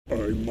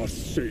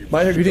must save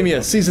My Hero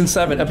Academia, Season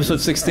 7, Episode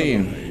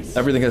 16.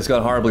 Everything has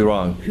gone horribly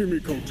wrong.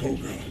 Himiko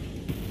Toga,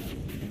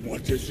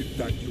 what is it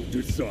that you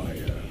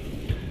desire?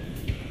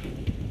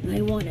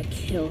 I want to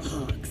kill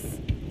Hawks,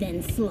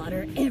 then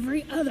slaughter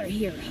every other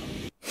hero.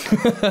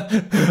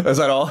 Is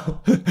that all?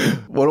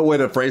 What a way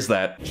to phrase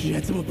that.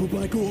 Just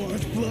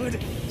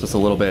a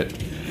little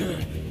bit.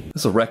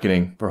 It's a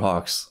reckoning for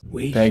Hawks.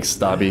 Thanks,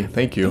 Dobby.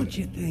 Thank you. Don't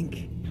you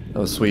think? That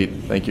was sweet.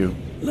 Thank you.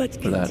 Let's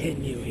for that.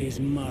 continue his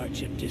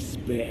march of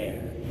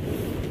despair.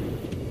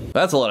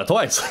 That's a lot of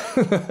twice.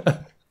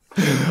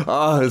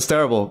 Ah, it's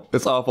terrible.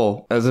 It's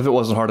awful. As if it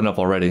wasn't hard enough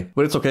already.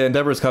 But it's okay.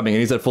 Endeavor's coming and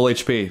he's at full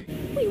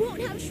HP. We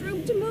won't have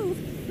room to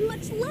move,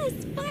 much less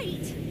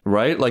fight.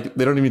 Right? Like,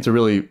 they don't even need to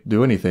really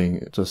do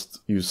anything.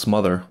 Just use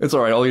smother. It's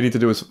alright. All you need to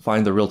do is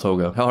find the real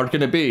Toga. How hard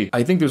can it be?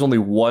 I think there's only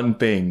one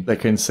thing that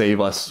can save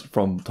us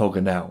from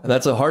Toga now. And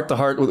that's a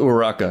heart-to-heart with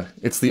Uraraka.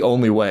 It's the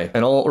only way.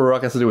 And all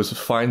Uraraka has to do is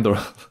find the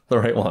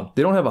right one.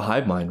 They don't have a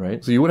hive mind,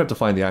 right? So you would have to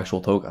find the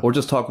actual Toga. Or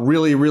just talk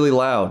really, really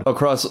loud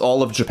across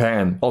all of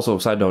Japan. Also,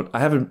 side note, I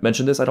haven't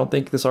mentioned this, I don't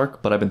think, this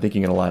arc, but I've been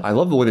thinking it a lot. I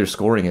love the way they're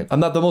scoring it. I'm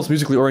not the most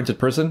musically oriented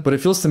person, but it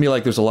feels to me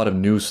like there's a lot of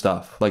new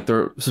stuff. Like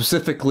they're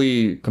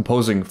specifically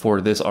composing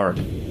for this arc.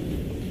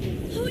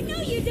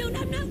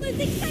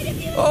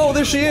 Oh,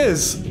 there she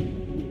is!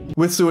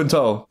 With Sue in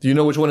tow. Do you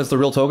know which one is the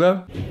real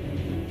Toga?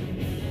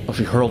 Oh,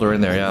 she hurled her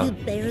in there, yeah. You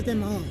bear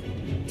them all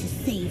to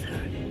save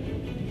her.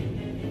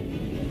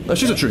 No,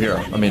 she's a true hero.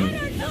 I mean,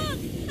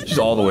 she's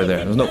all the way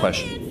there. There's no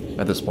question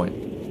at this point.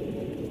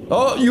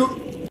 Oh,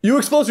 you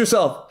exposed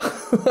yourself!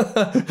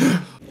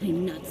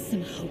 I'm not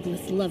some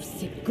hopeless,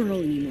 lovesick girl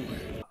anymore.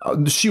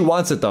 She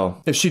wants it,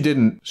 though. If she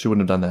didn't, she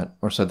wouldn't have done that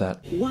or said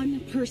that. One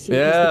person.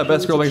 Yeah,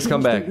 best girl makes a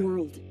comeback.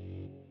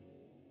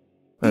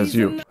 That's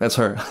you. That's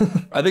her.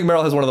 I think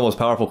Meryl has one of the most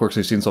powerful quirks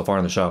we've seen so far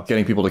in the show,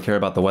 getting people to care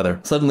about the weather.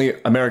 Suddenly,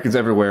 Americans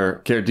everywhere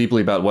care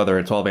deeply about weather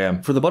at 12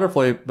 a.m. For the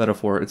butterfly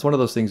metaphor, it's one of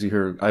those things you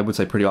hear, I would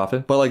say, pretty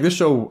often. But like this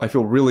show, I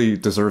feel really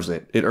deserves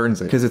it. It earns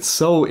it. Because it's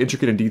so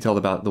intricate and detailed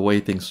about the way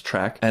things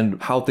track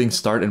and how things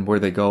start and where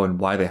they go and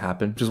why they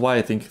happen. Which is why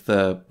I think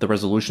the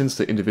resolutions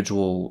to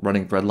individual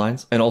running thread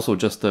lines and also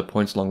just the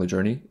points along the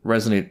journey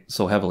resonate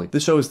so heavily.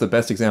 This show is the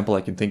best example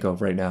I can think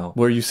of right now,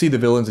 where you see the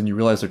villains and you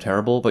realize they're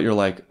terrible, but you're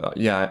like,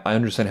 yeah, I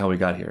understand how we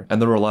got here.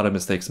 And there were a lot of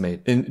mistakes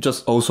made in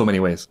just oh so many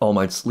ways. All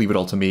Mights, leave it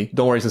all to me.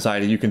 Don't worry,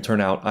 society, you can turn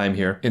out. I'm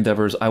here.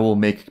 Endeavors, I will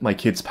make my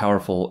kids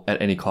powerful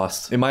at any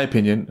cost. In my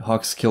opinion,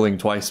 Hawk's killing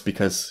twice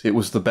because it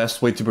was the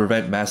best way to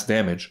prevent mass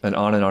damage, and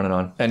on and on and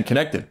on. And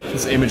connected.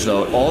 This image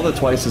though, all the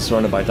twice is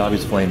surrounded by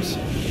Dobby's flames.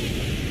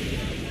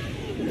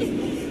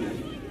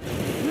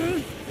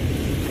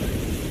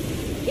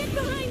 Get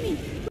behind me!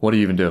 What do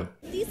you even do?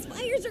 These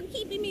fires are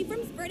keeping me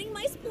from spreading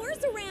my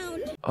spores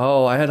around.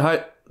 Oh, I had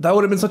high... That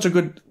would have been such a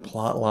good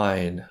plot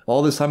line.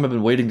 All this time I've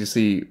been waiting to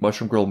see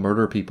Mushroom Girl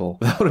murder people.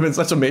 That would have been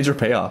such a major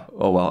payoff.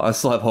 Oh well, I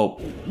still have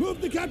hope. Move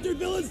the captured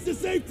villains to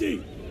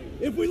safety!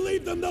 If we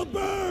leave them, they'll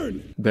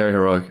burn! Very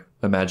heroic.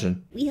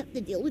 Imagine. We have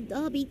to deal with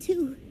Dobby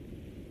too.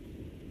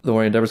 Don't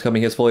worry, Endeavor's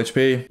coming. He has full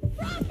HP.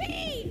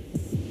 Robbie!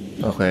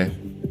 Okay.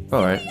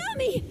 Alright.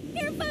 Yummy!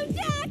 Earphone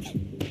Jack!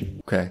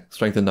 Okay.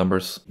 Strength in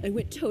numbers. I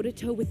went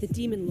toe-to-toe with the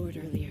Demon Lord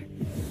earlier.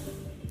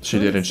 She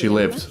did, and she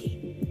lived.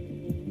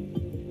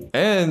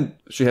 And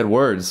she had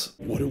words.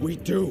 What do we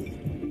do?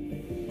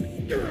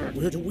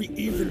 Where do we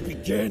even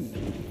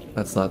begin?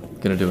 That's not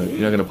gonna do it.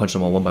 You're not gonna punch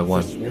them all one by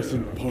one. This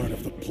wasn't part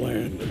of the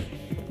plan.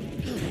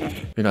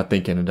 You're not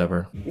thinking,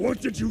 Endeavor.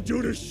 What did you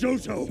do to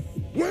Shoto?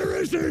 Where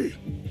is he?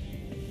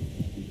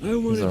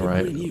 He's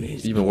alright.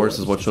 Even worse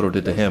is what Shoto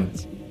did to him.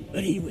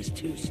 But he was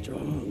too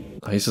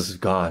strong. Oh, he's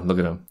just gone. Look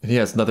at him. He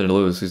has nothing to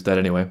lose. He's dead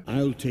anyway.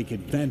 I'll take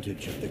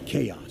advantage of the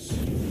chaos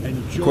and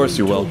join of course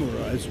you will.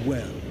 Tomura as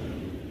well.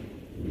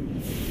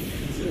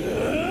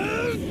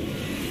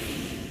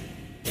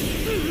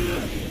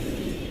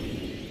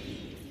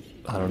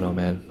 I don't know,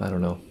 man. I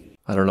don't know.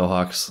 I don't know,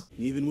 Hawks.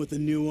 Even with a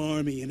new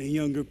army and a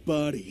younger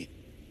body,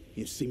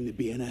 you seem to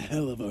be in a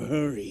hell of a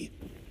hurry.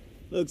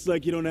 Looks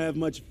like you don't have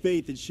much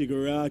faith in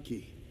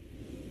Shigaraki.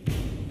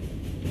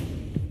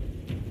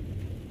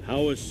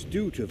 How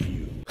astute of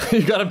you.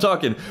 You got him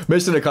talking.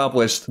 Mission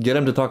accomplished. Get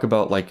him to talk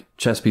about, like,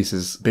 chess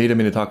pieces. Bait him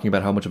into talking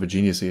about how much of a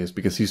genius he is,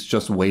 because he's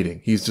just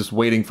waiting. He's just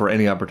waiting for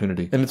any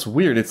opportunity. And it's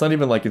weird. It's not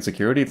even like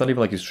insecurity. It's not even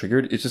like he's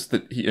triggered. It's just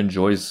that he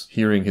enjoys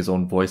hearing his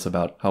own voice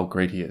about how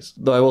great he is.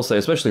 Though I will say,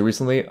 especially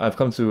recently, I've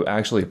come to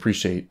actually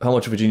appreciate how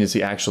much of a genius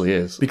he actually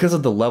is because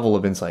of the level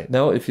of insight.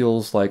 Now it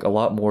feels like a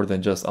lot more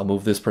than just, I'll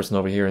move this person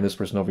over here and this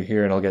person over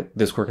here and I'll get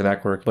this quirk and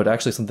that quirk, but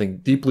actually something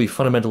deeply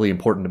fundamentally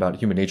important about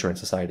human nature and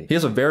society. He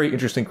has a very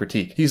interesting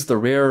critique. He's the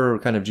rare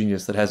kind of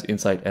genius that has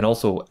insight and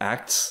also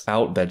acts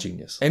out that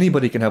genius.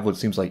 Anybody can have what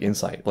seems like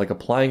insight. Like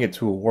applying it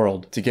to a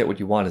world to get what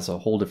you want is a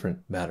whole different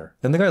matter.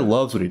 And the guy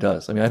loves what he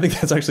does. I mean, I think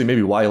that's actually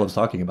maybe why he loves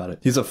talking about it.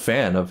 He's a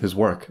fan of his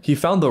work. He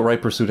found the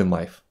right pursuit in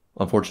life,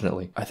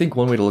 unfortunately. I think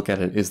one way to look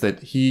at it is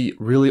that he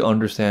really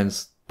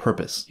understands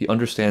purpose. He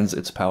understands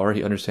its power.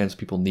 He understands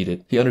people need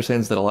it. He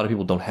understands that a lot of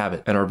people don't have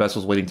it and are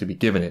vessels waiting to be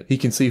given it. He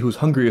can see who's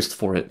hungriest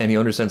for it, and he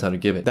understands how to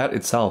give it. That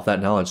itself,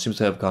 that knowledge, seems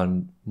to have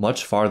gone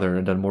much farther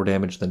and done more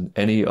damage than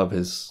any of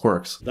his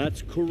quirks.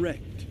 That's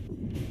correct.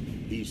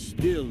 He's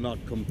still not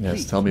complete.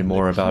 Yes, tell me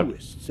more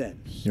about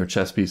sense. your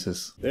chess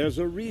pieces. There's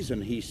a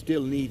reason he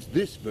still needs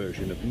this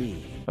version of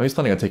me. Oh, he's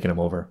planning on taking him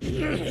over.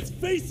 Let's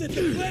face it,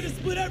 the plan to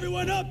split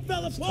everyone up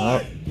fell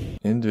apart!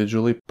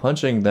 Individually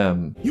punching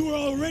them. You were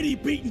already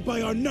beaten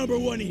by our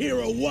 #1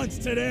 hero once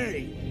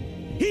today!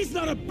 He's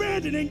not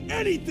abandoning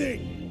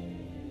anything!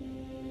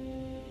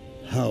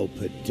 How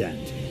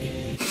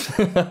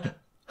pedantic.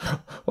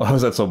 Why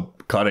was that so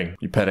cutting,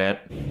 you pedant?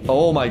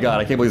 Oh my god,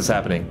 I can't believe this is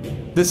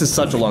happening. This is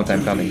such a long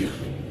time coming.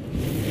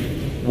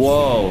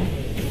 Whoa.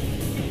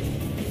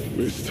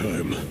 This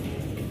time,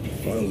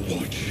 I'll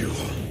watch you.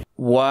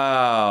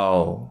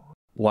 Wow.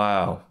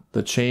 Wow.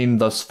 The chain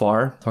thus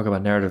far. Talk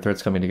about narrative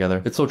threads coming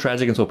together. It's so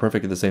tragic and so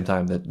perfect at the same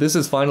time that this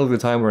is finally the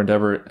time where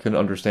Endeavor can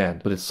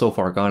understand, but it's so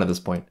far gone at this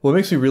point. What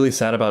makes me really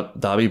sad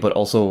about Dabi, but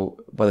also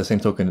by the same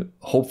token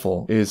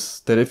hopeful,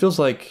 is that it feels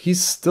like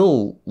he's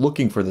still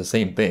looking for the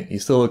same thing.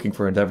 He's still looking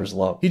for Endeavor's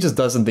love. He just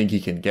doesn't think he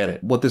can get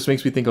it. What this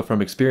makes me think of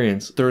from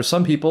experience, there are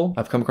some people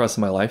I've come across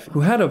in my life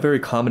who had a very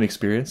common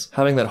experience,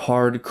 having that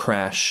hard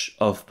crash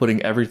of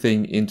putting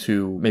everything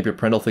into maybe a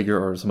parental figure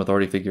or some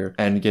authority figure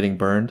and getting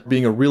burned.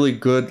 Being a really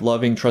good,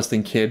 loving,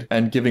 trusting kid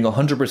and giving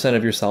 100%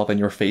 of yourself and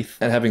your faith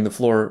and having the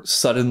floor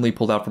suddenly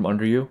pulled out from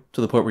under you to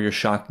the point where you're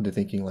shocked into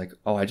thinking like,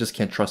 oh, I just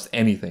can't trust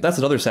anything. That's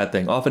another sad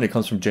thing. Often it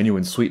comes from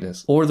genuine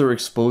sweetness, or they're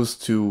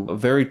exposed to a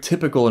very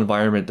typical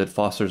environment that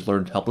fosters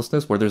learned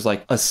helplessness, where there's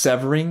like a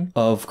severing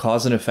of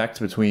cause and effect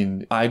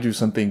between I do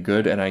something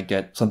good and I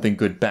get something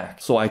good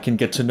back. So I can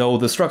get to know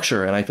the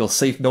structure and I feel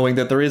safe knowing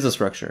that there is a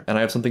structure and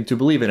I have something to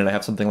believe in and I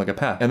have something like a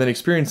path. And then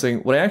experiencing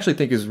what I actually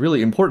think is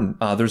really important.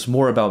 There's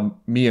more about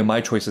me and my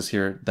choices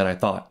here than I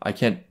thought. I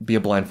can't be a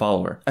blind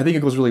follower. I think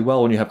it goes really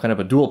well when you have kind of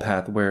a dual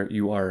path where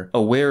you are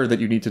aware that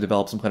you need to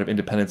develop some kind of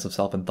independence of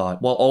self and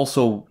thought while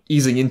also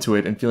easing into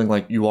it and feeling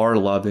like you are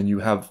loved and you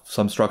have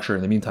some structure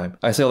in the meantime.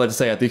 I say all that to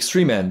say at the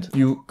extreme end,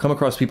 you come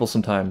across people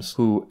sometimes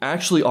who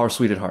actually are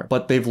sweet at heart,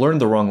 but they've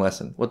learned the wrong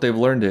lesson. What they've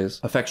learned is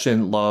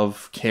affection,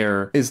 love,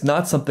 care is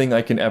not something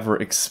I can ever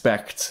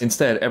expect.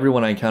 Instead,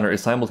 everyone I encounter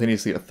is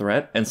simultaneously a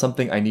threat and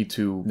something I need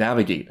to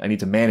navigate. I need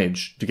to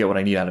manage to get what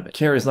I need out of it.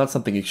 Care is not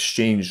something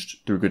exchanged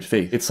through good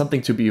faith. It's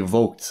something to be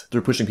evoked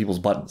through pushing people's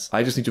buttons.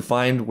 I just need to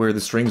find where the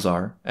strings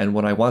are, and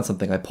when I want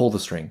something, I pull the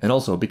string. And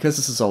also, because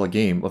this is all a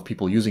game of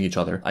people using each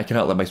other, I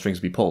cannot let my strings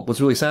be pulled. What's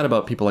really sad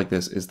about people like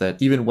this is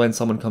that even when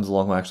someone comes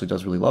along who actually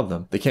does really love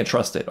them, they can't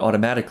trust it.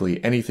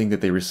 Automatically, anything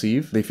that they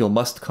receive, they feel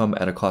must come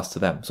at a cost to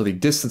them. So they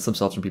distance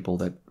themselves from people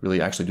that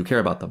really actually do care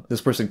about them.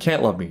 This person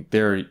can't love me.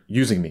 They're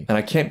using me. And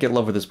I can't get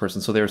love with this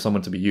person, so they're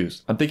someone to be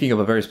used. I'm thinking of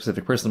a very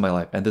specific person in my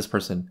life, and this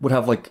person would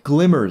have like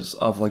glimmers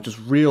of like just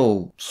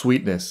real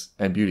sweetness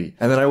and beauty.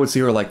 And then I would see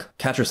her like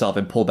catch herself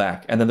and pull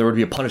back, and then there would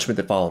be a punishment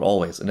that followed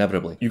always,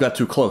 inevitably. You got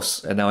too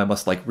close, and now I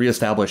must like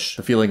reestablish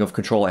the feeling of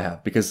control I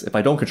have, because if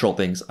I don't control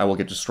things, I will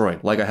get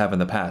destroyed, like I have in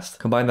the past.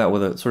 Combine that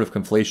with a sort of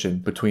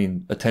conflation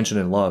between attention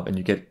and love, and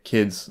you get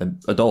kids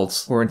and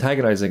adults who are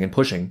antagonizing and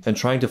pushing and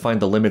trying to find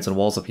the limits and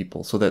walls of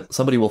people so that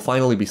somebody will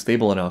finally be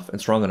stable enough and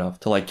strong enough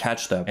to like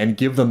catch them and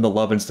give them the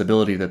love and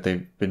stability that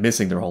they've been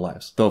missing their whole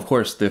lives. Though of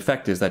course the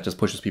effect is that just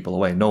pushes people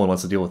away. No one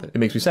wants to deal with it. It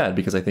makes me sad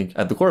because I think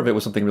at the core of it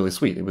was something really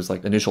sweet. It was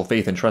like initial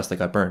faith and trust that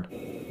got burned.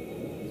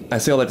 I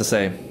say all that to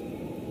say,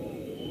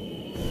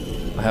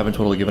 I haven't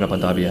totally given up on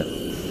Dabi yet.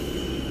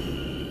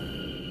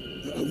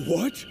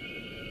 What?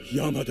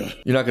 Yamada.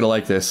 You're not gonna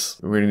like this.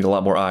 We're gonna need a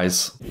lot more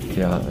eyes.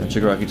 Yeah, and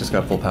Shigaraki just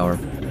got full power.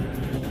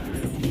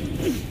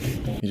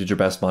 You did your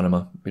best,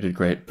 Monoma. You did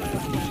great.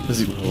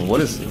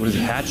 What is he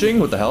hatching?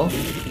 What the hell?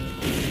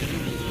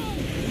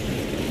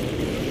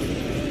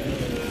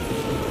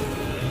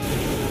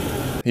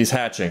 He's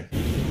hatching.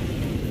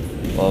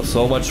 Well,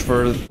 so much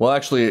for... Well,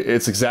 actually,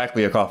 it's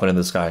exactly a coffin in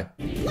the sky.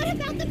 What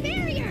about the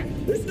barrier?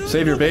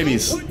 Save your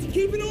babies.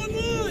 Keep it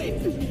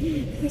online!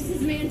 This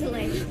is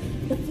Mandalay.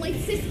 The flight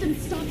system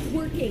stopped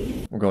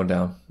working. We're going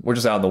down. We're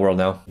just out in the world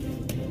now.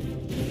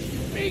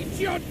 Meet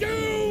your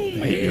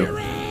doom, I hate you.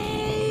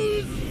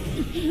 heroes!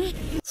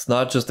 It's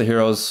not just the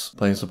heroes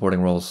playing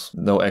supporting roles.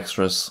 No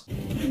extras.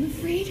 I'm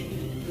afraid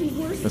the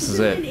worst This is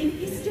man it. in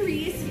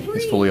history is free.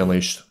 He's fully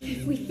unleashed.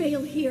 If we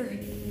fail here,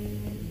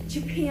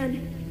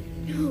 Japan,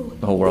 no,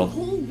 The whole world. the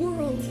whole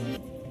world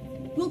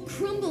will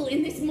crumble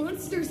in this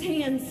monster's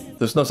hands.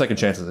 There's no second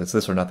chances. It's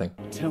this or nothing.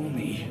 Tell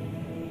me,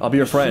 I'll be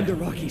your friend.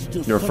 Shigaraki's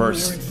still Your somewhere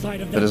first.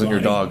 inside of That isn't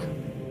your body. dog.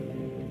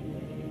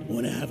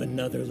 Wanna have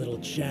another little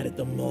chat at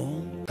the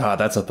mall? God,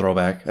 that's a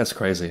throwback. That's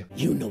crazy.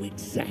 You know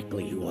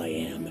exactly who I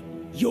am.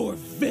 Your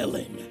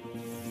villain.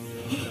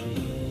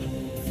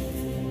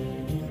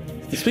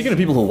 Speaking of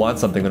people who want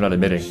something they're not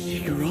admitting.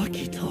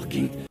 Shigaraki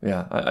talking.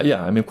 Yeah,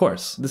 I mean, of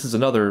course. This is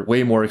another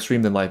way more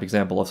extreme than life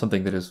example of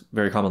something that is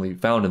very commonly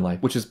found in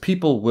life, which is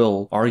people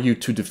will argue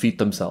to defeat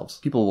themselves.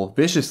 People will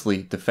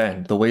viciously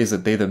defend the ways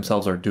that they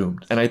themselves are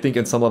doomed. And I think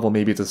in some level,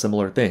 maybe it's a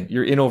similar thing.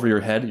 You're in over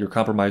your head, you're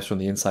compromised from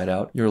the inside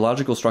out, your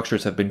logical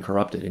structures have been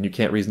corrupted and you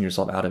can't reason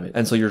yourself out of it.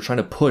 And so you're trying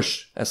to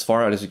push as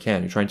far out as you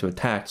can. You're trying to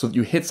attack so that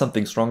you hit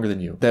something stronger than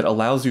you that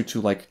allows you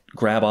to like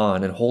grab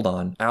on and hold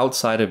on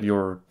outside of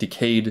your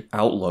decayed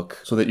outlook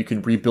so that you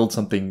can rebuild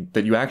something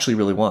that you actually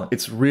really want.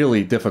 It's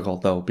really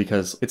difficult though,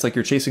 because it's like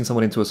you're chasing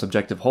someone into a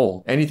subjective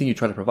hole. Anything you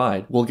try to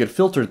provide will get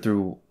filtered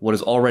through what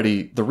is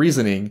already the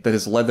reasoning that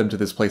has led them to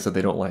this place that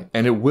they don't like.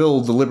 And it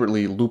will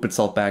deliberately loop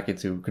itself back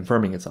into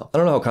confirming itself. I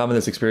don't know how common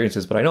this experience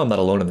is, but I know I'm not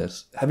alone in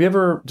this. Have you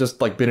ever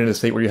just like been in a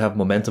state where you have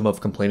momentum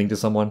of complaining to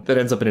someone that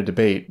ends up in a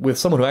debate with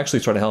someone who actually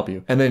is trying to help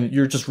you? And then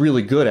you're just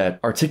really good at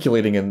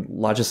articulating and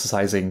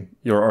logicizing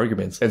your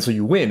arguments. And so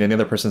you win and the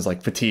other person's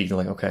like fatigued. You're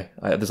like, okay,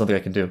 there's nothing I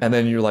can do. And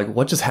then you're like,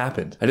 what just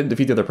happened? I didn't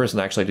defeat the other person.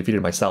 Actually, I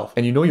defeated myself.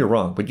 And you know you're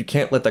wrong, but you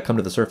can't let that come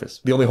to the surface.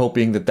 The only hope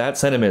being that that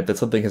sentiment that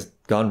something has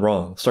gone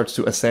wrong starts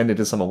to ascend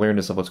into some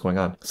awareness of what's going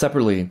on.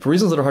 Separately, for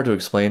reasons that are hard to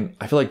explain,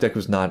 I feel like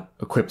Deku's not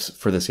equipped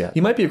for this yet.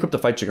 He might be equipped to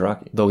fight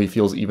Shigaraki, though he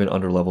feels even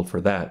underleveled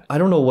for that. I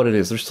don't know what it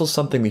is. There's still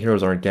something the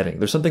heroes aren't getting.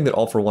 There's something that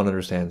All For One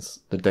understands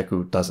that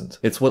Deku doesn't.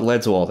 It's what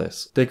led to all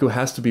this. Deku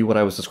has to be what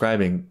I was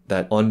describing,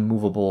 that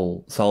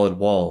unmovable solid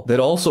wall that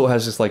also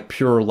has just like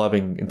pure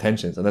loving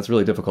intentions, and that's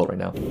really difficult right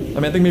now. I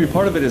mean, I think maybe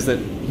part of it is that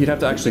he'd have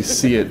to actually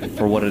see it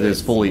for what it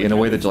is fully in a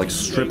way that like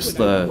strips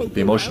the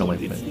emotion away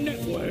from it.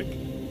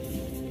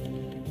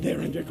 Their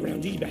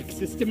underground evac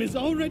system is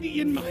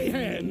already in my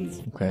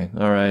hands. Okay,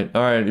 all right,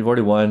 you've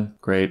already won.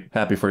 Great,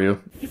 happy for you.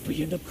 If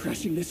we end up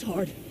crashing this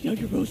hard,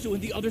 Yagoroso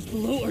and the others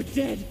below are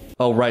dead.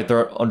 Oh right,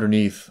 they're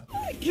underneath.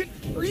 I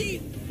can't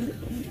breathe. It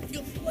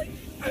feels like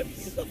I'm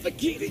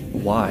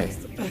suffocating. Why? It's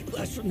the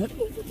backlash from that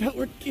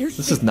overpowered gear shift.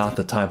 This is not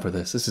the time for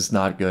this. This is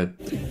not good.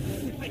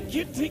 I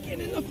can't take in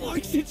enough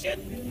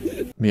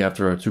oxygen. Me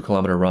after a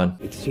 2-kilometer run.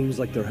 It seems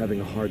like they're having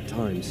a hard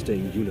time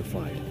staying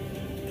unified.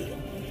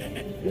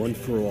 One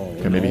for all.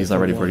 Okay, maybe he's not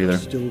ready for it either.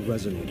 Still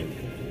resonating,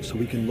 so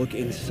we can look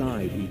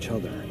inside each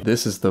other.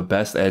 This is the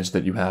best edge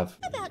that you have.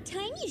 About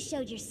time you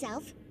showed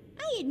yourself.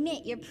 I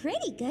admit you're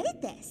pretty good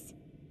at this.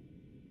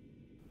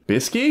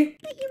 Bisky?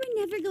 But you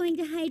were never going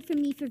to hide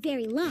from me for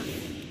very long.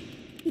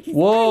 Because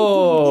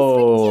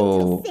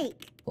Whoa! I'm doing this for Gento's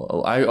sake.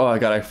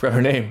 I forgot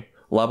her name.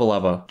 Lava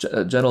Lava.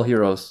 Gentle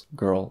Heroes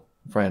girl.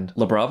 Friend.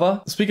 La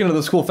Brava? Speaking of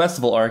the school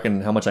festival arc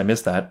and how much I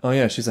missed that. Oh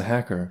yeah, she's a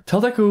hacker.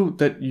 Tell Deku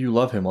that you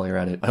love him while you're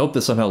at it. I hope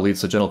this somehow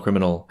leads to Gentle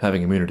Criminal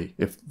having immunity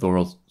if the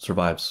world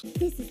survives.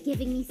 This is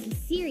giving me some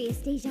serious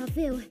deja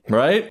vu.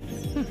 Right?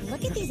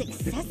 Look at these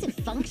excessive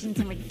functions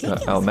and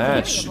ridiculous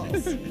Outmatch.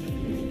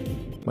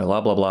 variables. My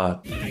blah blah blah.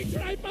 My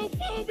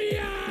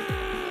trypophobia!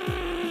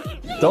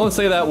 Don't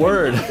say that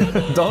word.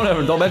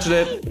 Don't mention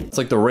it. It's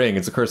like the ring.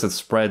 It's a curse that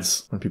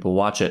spreads when people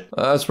watch it.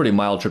 That's pretty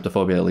mild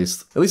tryptophobia at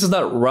least. At least it's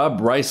not Rob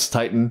Rice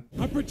Titan.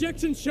 Our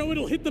projections show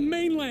it'll hit the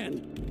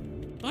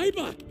mainland.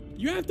 Aiba,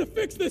 you have to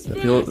fix this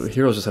fast. The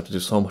heroes just have to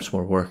do so much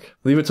more work.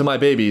 Leave it to my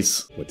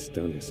babies. What's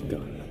done is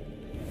done.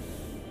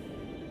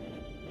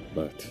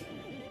 But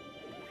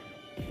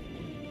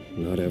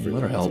not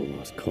everyone has a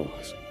lost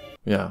cause.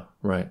 Yeah,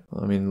 right.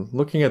 I mean,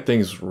 looking at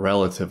things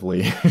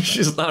relatively,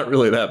 she's not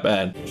really that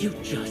bad. You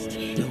just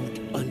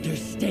don't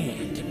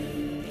understand.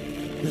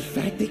 The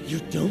fact that you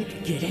don't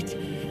get it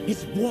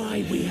is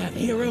why we have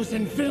heroes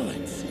and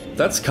villains.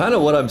 That's kind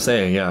of what I'm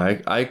saying, yeah.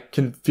 I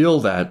can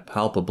feel that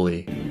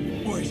palpably.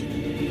 Wait.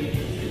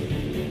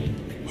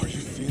 Are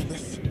you seeing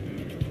this?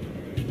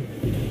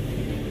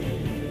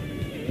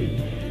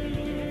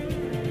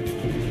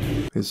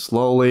 He's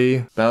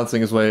slowly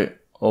bouncing his way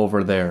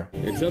over there.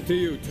 It's up to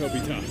you,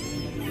 Tobita.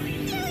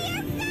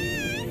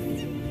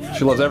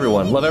 She loves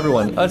everyone. Love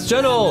everyone. That's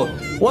Gentle!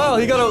 Wow,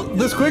 he got out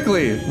this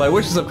quickly. My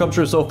wishes have come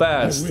true so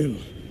fast. I will.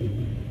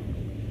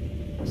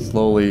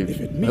 Slowly. If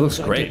It means looks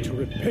I great. get to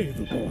repay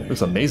the boy.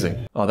 Looks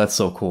amazing. Oh, that's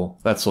so cool.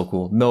 That's so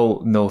cool.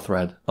 No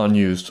thread.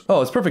 Unused.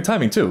 Oh, it's perfect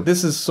timing too.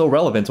 This is so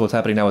relevant to what's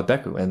happening now with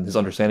Deku and his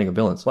understanding of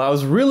villains. Wow, I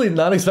was really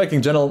not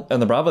expecting Gentle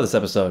and the Brava this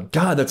episode.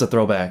 God, that's a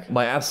throwback.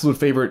 My absolute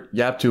favorite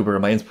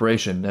YapTuber, my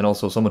inspiration, and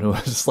also someone who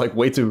was just like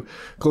way too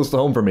close to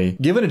home for me.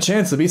 Given a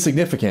chance to be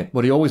significant,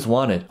 what he always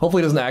wanted.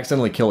 Hopefully he doesn't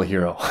accidentally kill a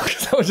hero.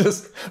 That would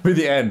just be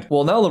the end.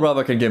 Well, now La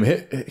Brava can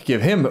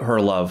give him her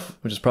love,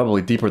 which is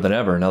probably deeper than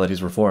ever now that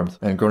he's reformed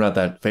and grown out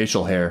that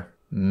facial hair.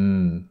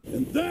 And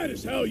that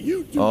is how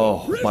you do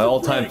My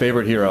all-time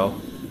favorite hero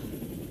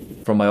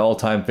from my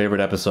all-time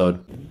favorite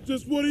episode.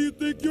 Just what do you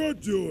think you're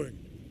doing?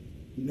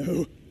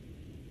 No.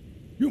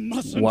 You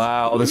mustn't.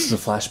 Wow, this is a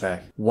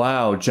flashback.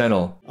 Wow,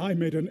 Gentle. I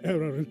made an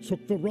error and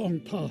took the wrong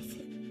path.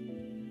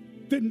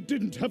 Then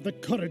didn't have the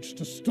courage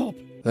to stop.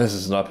 This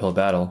is an uphill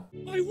battle.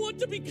 I want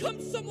to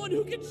become someone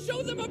who can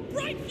show them a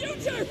bright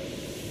future!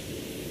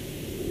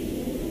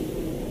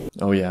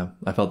 Oh yeah,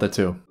 I felt that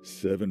too.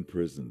 7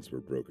 prisons were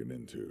broken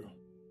into,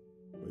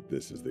 but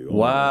this is the only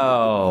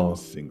Wow. one with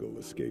a single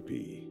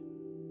escapee.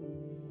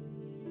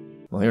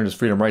 Well, he earned his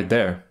freedom right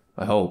there.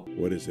 I hope.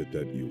 What is it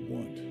that you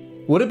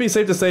want? Would it be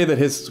safe to say that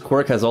his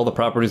quirk has all the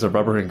properties of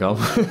rubber and gum?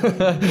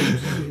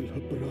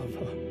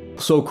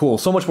 So cool.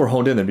 So much more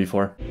honed in than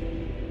before.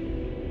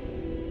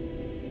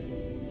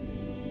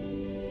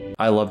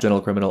 I love Gentle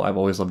Criminal. I've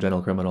always loved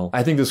Gentle Criminal.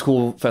 I think the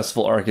school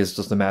festival arc is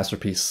just a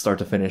masterpiece, start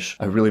to finish.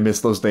 I really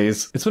miss those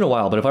days. It's been a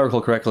while, but if I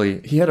recall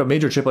correctly, he had a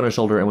major chip on his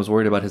shoulder and was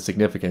worried about his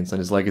significance and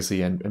his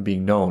legacy and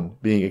being known,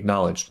 being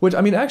acknowledged. Which, I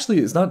mean, actually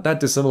is not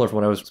that dissimilar from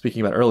what I was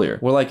speaking about earlier.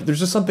 Where like, there's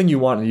just something you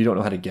want and you don't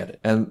know how to get it.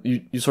 And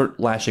you start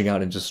lashing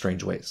out in just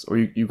strange ways. Or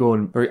you go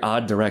in very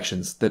odd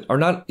directions that are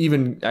not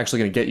even actually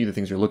going to get you the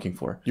things you're looking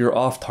for. You're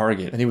off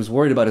target. And he was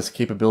worried about his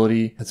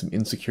capability, had some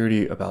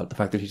insecurity about the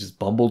fact that he just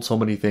bumbled so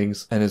many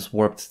things, and his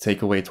warped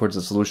takeaway towards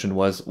the solution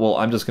was, well,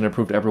 I'm just going to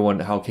prove to everyone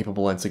how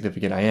capable and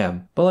significant I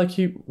am. But like,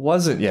 he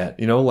wasn't yet,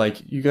 you know,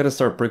 like you got to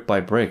start brick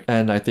by brick.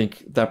 And I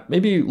think that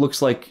maybe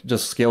looks like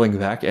just scaling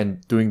back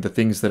and doing the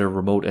things that are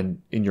remote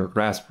and in your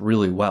grasp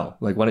really well.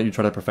 Like, why don't you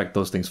try to perfect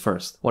those things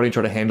first? Why don't you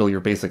try to handle your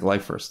basic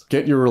life first?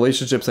 Get your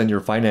relationships and your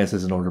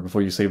finances in order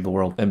before you save the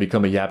world and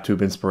become a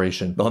YapTube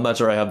inspiration. Though I'm not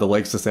sure I have the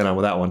legs to stand on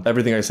with that one.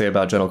 Everything I say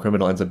about Gentle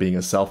Criminal ends up being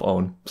a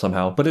self-own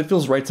somehow. But it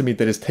feels right to me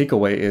that his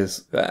takeaway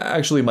is,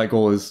 actually my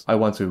goal is I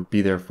want to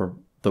be there for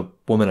the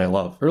woman I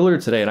love. Earlier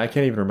today, and I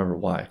can't even remember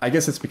why. I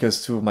guess it's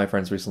because two of my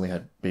friends recently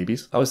had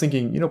babies. I was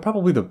thinking, you know,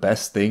 probably the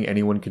best thing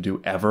anyone could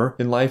do ever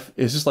in life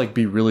is just like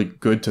be really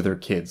good to their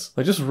kids.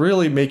 Like just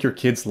really make your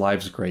kids'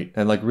 lives great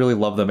and like really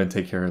love them and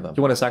take care of them.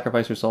 You want to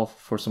sacrifice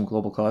yourself for some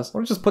global cause? Why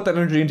don't you just put that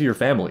energy into your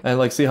family and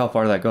like see how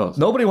far that goes?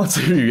 Nobody wants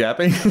to hear you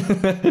yapping.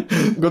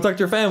 Go talk to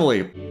your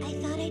family. I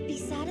thought I'd be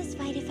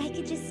satisfied if I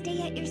could just stay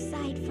at your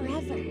side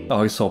forever.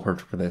 Oh, he's so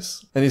perfect for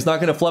this. And he's not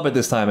going to flub it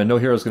this time and no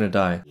hero's going to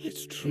die.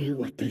 It's true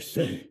what they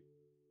say.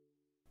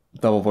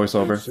 Double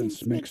voiceover.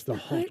 Absence makes the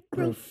heart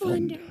grow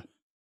fonder.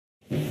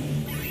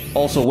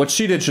 Also, what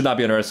she did should not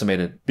be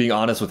underestimated. Being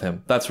honest with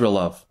him. That's real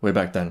love. Way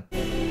back then.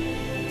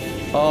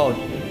 Oh,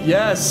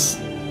 yes!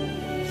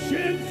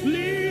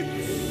 Gently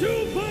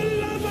super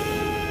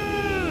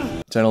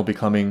lover! Gentle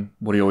becoming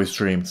what he always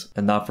dreamed,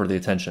 and not for the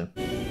attention.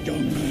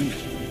 Young man.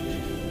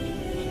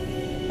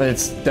 And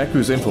it's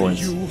Deku's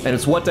influence. And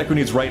it's what Deku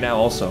needs right now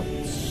also.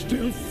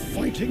 Still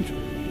fighting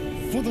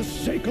for the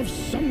sake of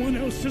someone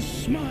else's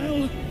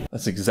smile?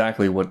 That's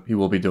exactly what he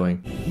will be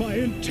doing. My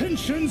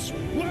intentions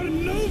were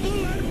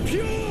noble and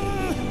pure!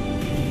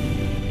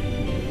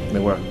 They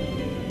were.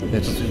 They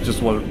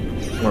just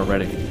weren't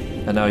ready.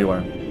 And now you are.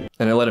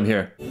 And I let him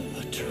hear. A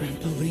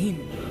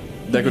trampoline.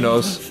 Deku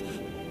knows.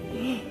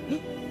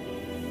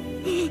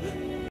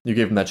 You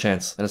gave him that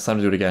chance, and it's time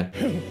to do it again.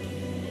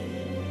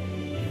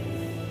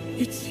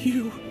 It's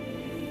you.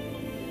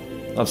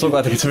 I'm so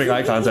glad they get to make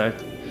eye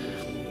contact.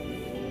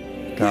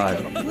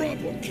 God. We got a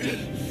problem, kid.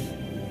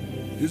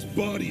 His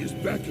body is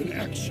back in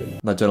action.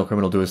 Let Gentle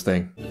Criminal do his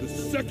thing. The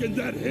second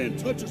that hand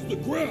touches the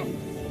ground,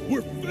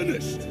 we're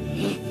finished.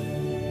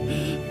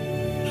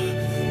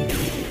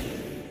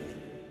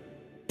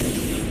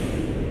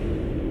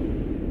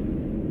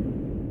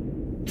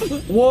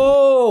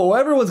 Whoa!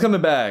 Everyone's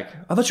coming back.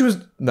 I thought she was.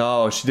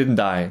 No, she didn't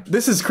die.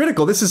 This is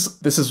critical. This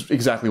is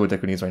exactly what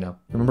Deku needs right now.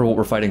 Remember what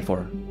we're fighting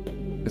for.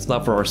 It's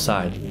not for our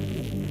side.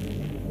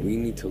 We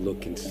need to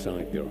look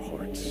inside their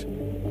hearts.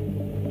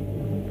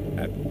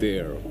 At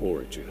their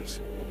origins.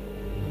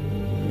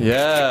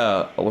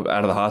 Yeah, out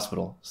of the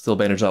hospital, still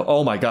bandaged up.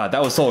 Oh my god,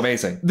 that was so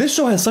amazing. This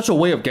show has such a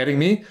way of getting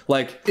me.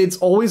 Like, it's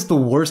always the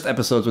worst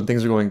episodes when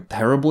things are going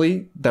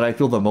terribly that I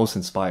feel the most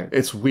inspired.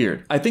 It's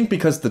weird. I think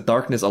because the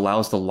darkness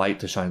allows the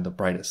light to shine the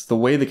brightest. The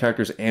way the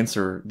characters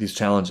answer these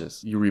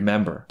challenges, you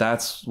remember.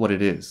 That's what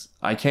it is.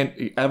 I can't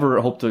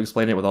ever hope to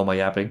explain it with all my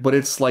yapping, but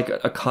it's like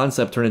a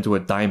concept turned into a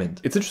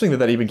diamond. It's interesting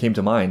that even came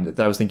to mind, that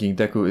I was thinking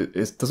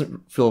Deku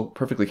doesn't feel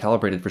perfectly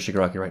calibrated for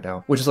Shigaraki right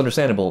now, which is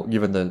understandable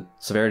given the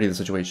severity of the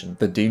situation,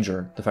 the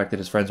danger, the fact that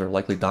his friends are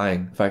likely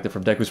dying, the fact that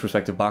from Deku's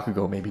perspective,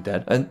 Bakugo may be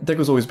dead. And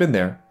Deku's always been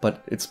there,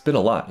 but it's been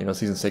a lot, you know,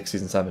 season 6,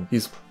 season 7.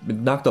 He's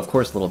been knocked off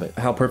course a little bit.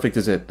 How perfect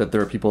is it that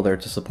there are people there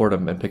to support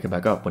him and pick him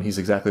back up when he's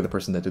exactly the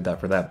person that did that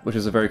for them, which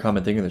is a very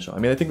common thing in the show. I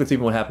mean, I think that's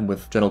even what happened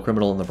with Gentle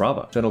Criminal and the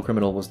Brava. Gentle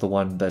Criminal was the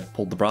one that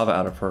pulled the Brava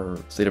out of her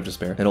state of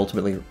despair, and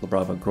ultimately the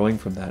Brava growing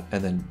from that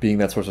and then being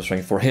that source of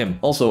strength for him.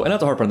 Also, and not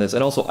to harp on this,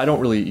 and also I don't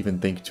really even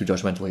think too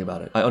judgmentally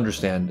about it. I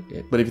understand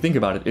it, but if you think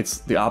about it, it's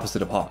the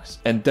opposite of Hawks.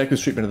 And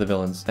Deku's treatment of the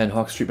villains and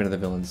Hawk's treatment of the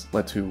villains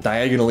led to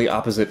diagonally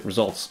opposite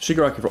results.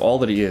 Shigaraki, for all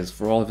that he is,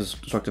 for all of his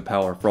destructive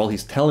power, for all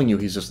he's telling you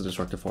he's just a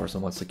destructive force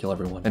and wants to kill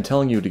everyone, and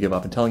telling you to give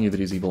up and telling you that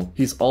he's evil,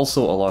 he's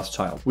also a lost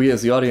child. We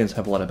as the audience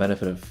have a lot of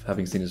benefit of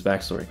having seen his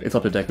backstory. It's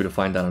up to Deku to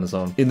find that on his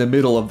own. In the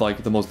middle of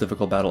like the most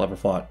difficult battle ever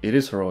fought. It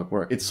is heroic. heroic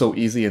work. It's so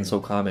easy and so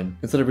common.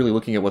 Instead of really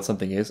looking at what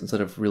something is,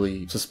 instead of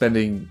really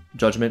suspending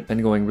judgment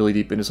and going really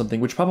deep into something,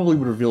 which probably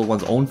would reveal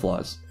one's own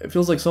flaws. It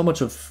feels like so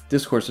much of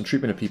discourse and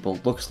treatment of people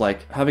looks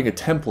like having a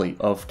template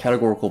of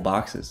categorical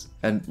boxes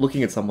and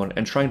looking at someone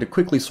and trying to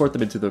quickly sort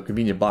them into the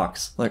convenient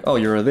box. Like, oh,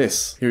 you're a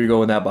this. Here you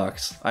go in that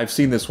box. I've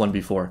seen this one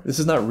before. This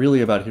is not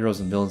really about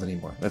heroes and villains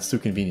anymore. That's too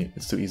convenient.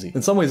 It's too easy.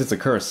 In some ways, it's a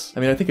curse. I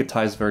mean, I think it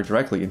ties very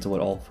directly into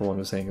what All For One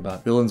was saying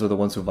about villains are the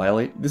ones who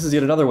violate. This is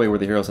yet another way where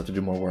the heroes have to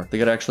do more work. They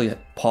gotta actually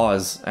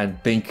pause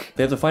and think.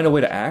 They have to find a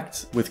way to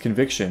act with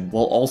conviction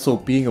while also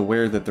being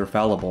aware that they're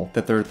fallible,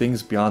 that there are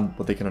things beyond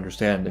what they can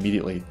understand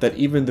immediately, that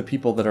even the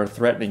people that are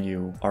threatening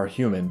you are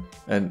human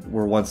and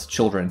were once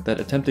children, that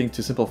attempting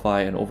to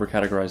simplify and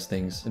overcategorize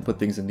things and put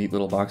things in neat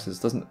little boxes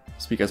doesn't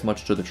speak as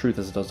much to the truth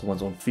as it does to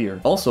one's own fear.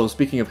 Also,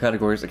 speaking of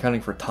categories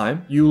accounting for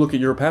time, you look at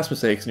your past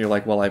mistakes and you're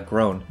like, well, I've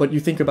grown. But you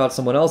think about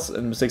someone else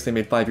and mistakes they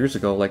made 5 years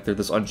ago like they're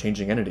this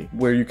unchanging entity,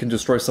 where you can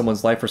destroy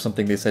someone's life for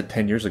something they said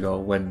 10 years ago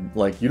when,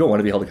 like, you don't want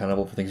to be held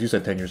accountable for things you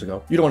said 10 years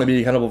ago. You don't want to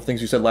be accountable for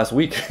things you said last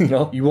week, you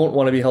know? You won't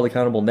want to be held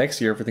accountable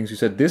next year for things you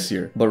said this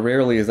year, but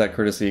rarely is that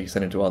courtesy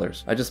extended to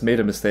others. I just made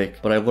a mistake,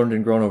 but I've learned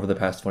and grown over the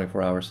past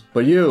 24 hours.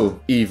 But you,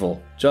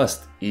 evil.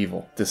 Just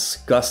evil.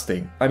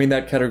 Disgusting. I mean,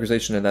 that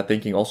categorization and that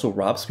thinking also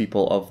robs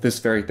people of this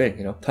very thing,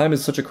 you know? Time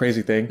is such a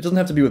crazy thing. It doesn't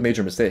have to be with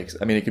major mistakes.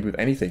 I mean, it could be with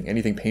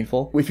anything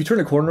painful. If you turn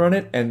a corner on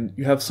it and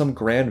you have some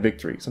grand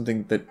victory,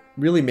 something that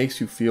really makes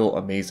you feel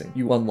amazing,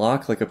 you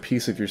unlock like a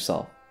piece of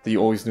yourself that you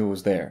always knew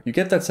was there. You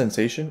get that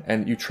sensation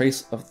and you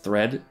trace a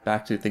thread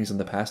back to things in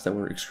the past that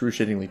were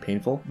excruciatingly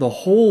painful. The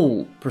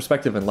whole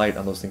perspective and light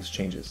on those things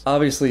changes.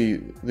 Obviously,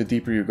 the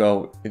deeper you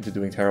go into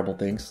doing terrible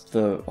things,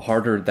 the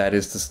harder that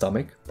is to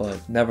stomach,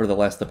 but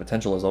nevertheless, the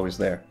potential is always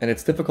there. And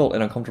it's difficult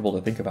and uncomfortable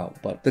to think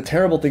about, but the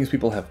terrible things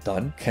people have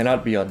done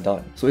cannot be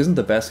undone. So isn't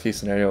the best case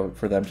scenario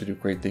for them to do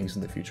great things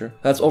in the future?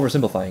 That's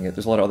oversimplifying it.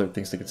 There's a lot of other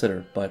things to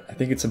consider, but I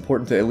think it's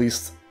important to at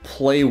least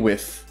play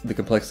with the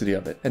complexity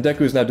of it. And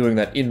Deku is now doing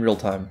that in real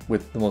time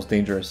with the most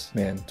dangerous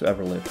man to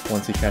ever live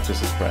once he catches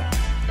his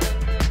breath.